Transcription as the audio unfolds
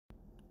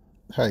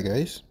Hi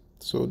guys,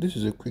 so this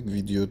is a quick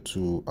video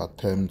to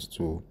attempt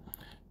to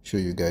show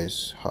you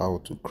guys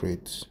how to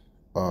create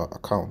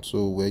account.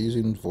 So we're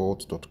using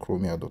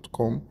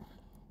vault.chromia.com.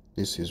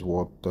 This is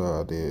what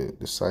the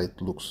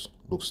site looks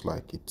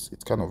like. It's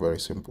kind of very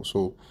simple.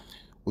 So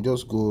we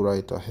just go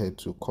right ahead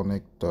to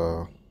connect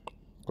our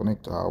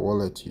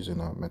wallet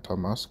using a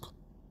MetaMask.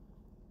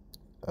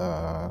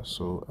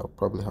 So I'll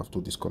probably have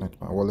to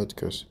disconnect my wallet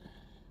because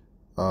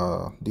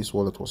this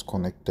wallet was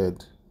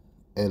connected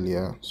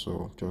earlier,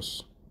 so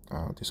just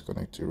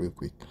disconnect it real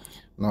quick.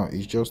 Now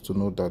it's just to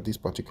note that this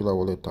particular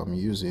wallet I'm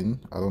using,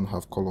 I don't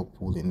have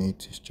colorpool in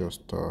it. It's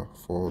just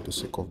for the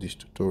sake of this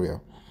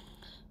tutorial.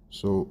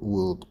 So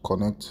we'll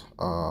connect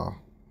the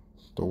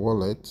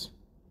wallet.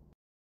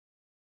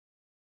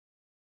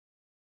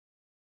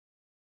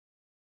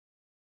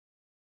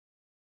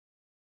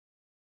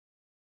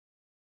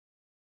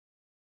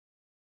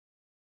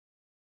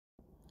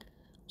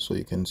 So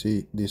you can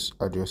see this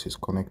address is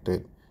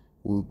connected.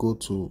 We'll go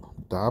to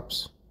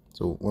dApps.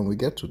 So when we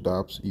get to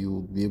dApps,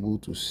 you'll be able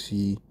to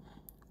see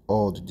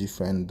all the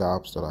different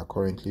dApps that are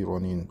currently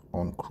running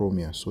on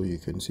Chromia. So you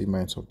can see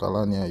Minds of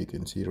Talania, you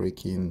can see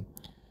Raking,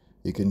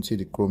 you can see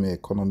the Chromia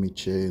economy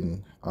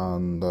chain,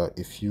 and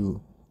a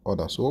few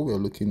others. So what we're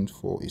looking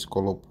for is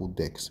colorpool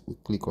DEX. We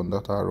click on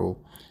that arrow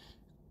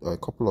a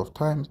couple of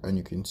times and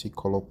you can see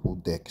colorpool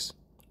DEX.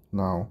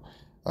 Now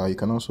you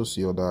can also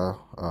see other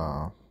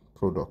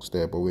products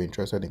there, but we're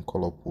interested in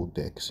colorpool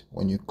DEX.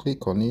 When you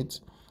click on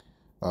it,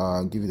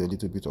 give it a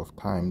little bit of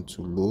time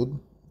to load.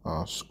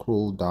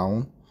 Scroll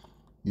down,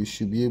 you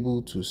should be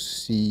able to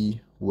see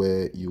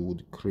where you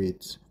would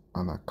create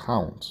an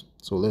account.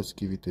 So let's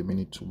give it a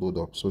minute to load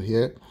up. So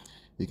here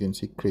you can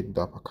see create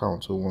dApp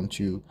account. So once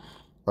you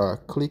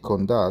click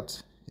on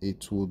that,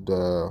 it would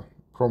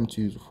prompt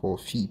you for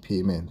fee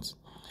payment.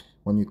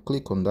 When you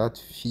click on that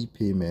fee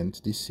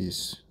payment,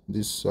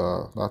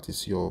 that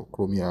is your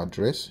Chromia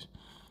address.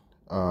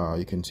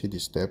 You can see the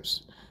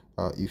steps.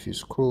 If you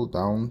scroll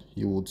down,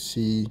 you would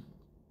see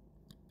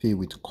pay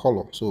with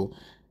color. So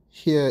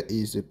here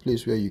is a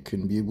place where you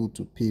can be able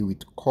to pay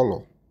with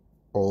color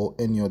or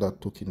any other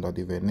token that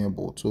they've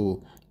enabled.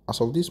 So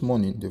as of this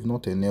morning, they've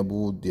not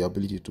enabled the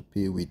ability to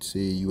pay with,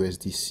 say,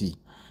 USDC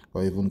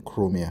or even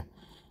chromia.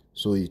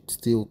 So it's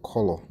still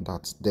color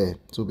that's there.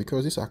 So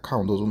because this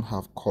account doesn't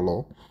have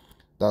color,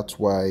 that's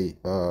why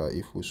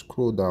if we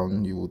scroll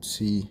down, you would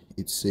see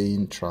it's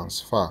saying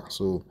transfer.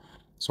 So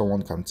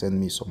someone can send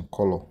me some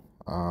color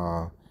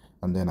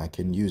and then I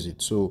can use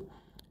it. So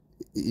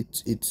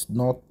it's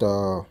not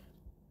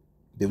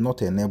they've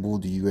not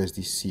enabled the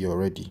USDC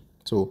already.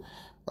 So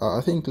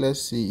I think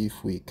let's see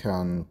if we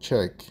can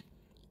check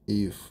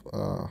if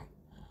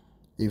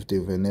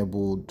they've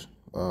enabled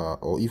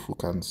or if we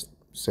can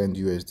send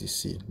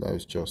USDC.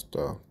 Let's just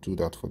do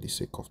that for the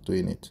sake of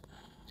doing it.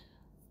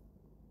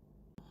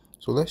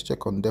 So let's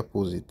check on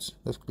deposit.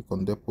 Let's click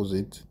on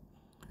deposit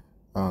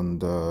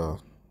and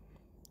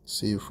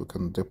see if we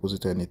can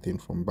deposit anything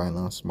from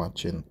Binance Smart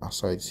Chain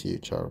aside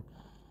CHR.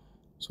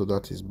 So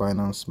that is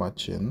Binance Smart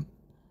Chain.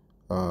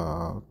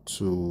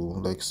 To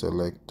like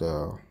select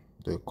the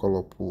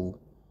colorpool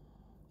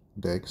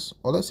DEX,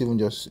 or let's even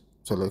just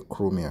select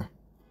chromia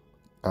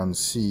and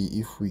see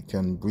if we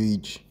can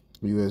bridge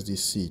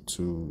USDC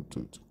to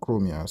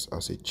chromias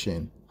as a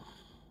chain.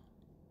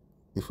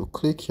 If we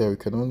click here, we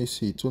can only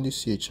see it's only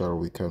CHR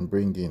we can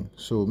bring in,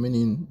 so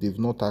meaning they've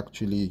not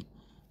actually,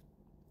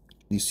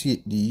 the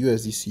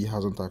USDC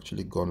hasn't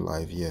actually gone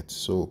live yet.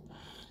 So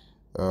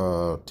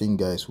I think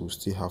guys will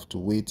still have to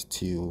wait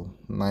till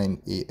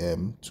 9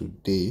 a.m.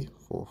 today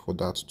for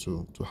that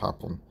to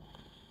happen.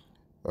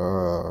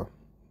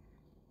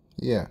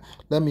 Yeah,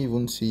 let me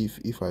even see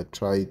if I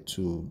try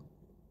to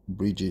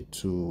bridge it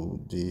to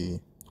the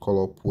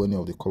colorpool, any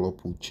of the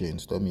colorpool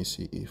chains. Let me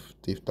see if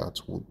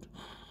that would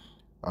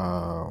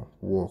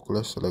work.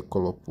 Let's select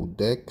colorpool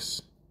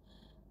DEX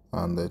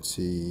and let's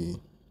see,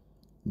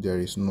 there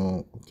is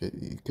no, okay,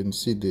 you can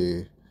see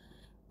the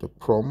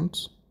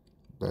prompt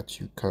that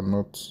you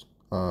cannot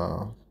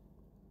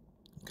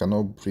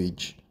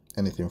bridge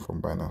anything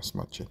from Binance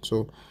Smart Chain.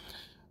 So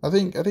I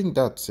think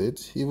that's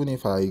it. Even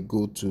if I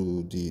go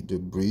to the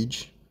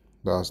bridge,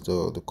 that's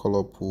the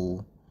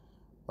colorpool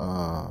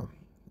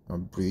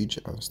bridge,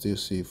 and still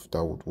see if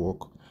that would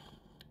work,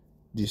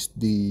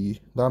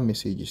 that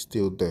message is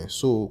still there.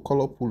 So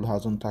colorpool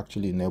hasn't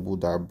actually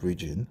enabled that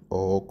bridging,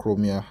 or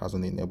chromia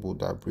hasn't enabled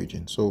that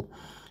bridging. So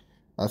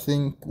I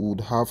think we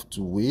would have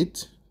to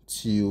wait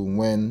till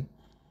when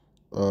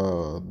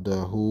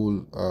the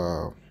whole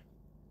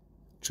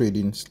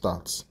trading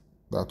starts.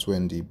 That's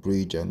when the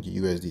bridge and the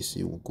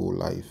USDC will go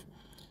live.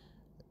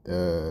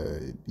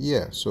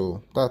 Yeah,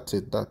 so that's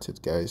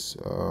it guys.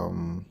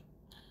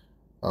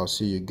 I'll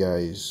see you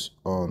guys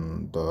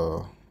on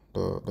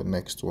the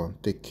next one.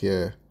 Take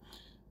care.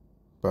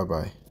 Bye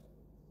bye.